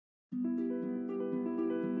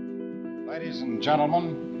Ladies and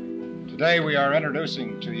gentlemen, today we are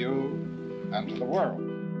introducing to you and to the world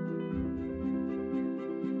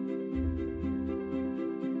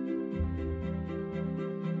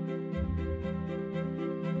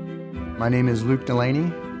My name is Luke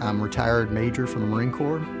Delaney. I'm a retired major from the Marine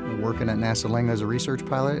Corps. I'm working at NASA Langley as a research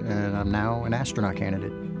pilot, and I'm now an astronaut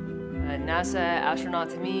candidate. NASA astronaut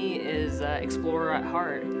to me is explorer at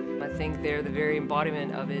heart. I think they're the very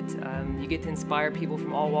embodiment of it. You get to inspire people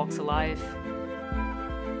from all walks of life.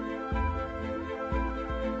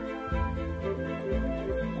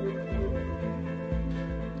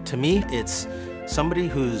 To me, it's somebody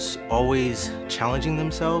who's always challenging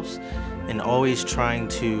themselves and always trying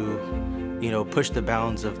to, push the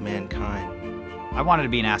bounds of mankind. I wanted to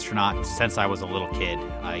be an astronaut since I was a little kid.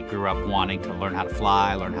 I grew up wanting to learn how to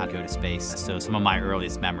fly, learn how to go to space. So some of my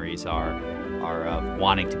earliest memories are of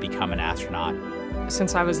wanting to become an astronaut.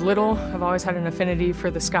 Since I was little, I've always had an affinity for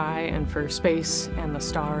the sky and for space and the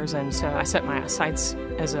stars, and so I set my sights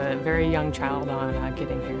as a very young child on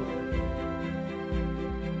getting here.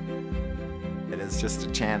 It is just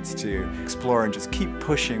a chance to explore and just keep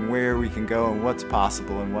pushing where we can go and what's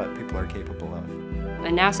possible and what people are capable of. A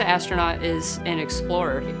NASA astronaut is an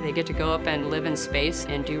explorer. They get to go up and live in space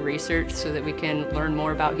and do research so that we can learn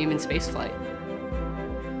more about human spaceflight.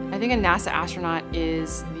 I think a NASA astronaut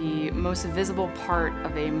is the most visible part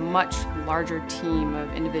of a much larger team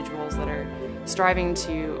of individuals that are striving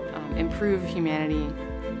to improve humanity.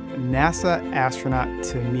 A NASA astronaut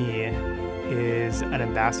to me is an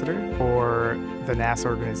ambassador for the NASA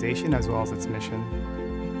organization as well as its mission.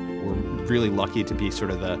 We're really lucky to be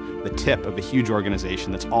sort of the tip of a huge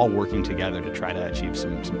organization that's all working together to try to achieve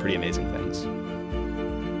some pretty amazing things.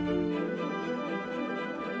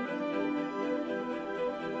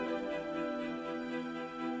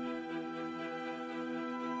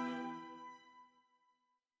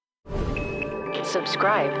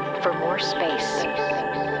 Subscribe for more space.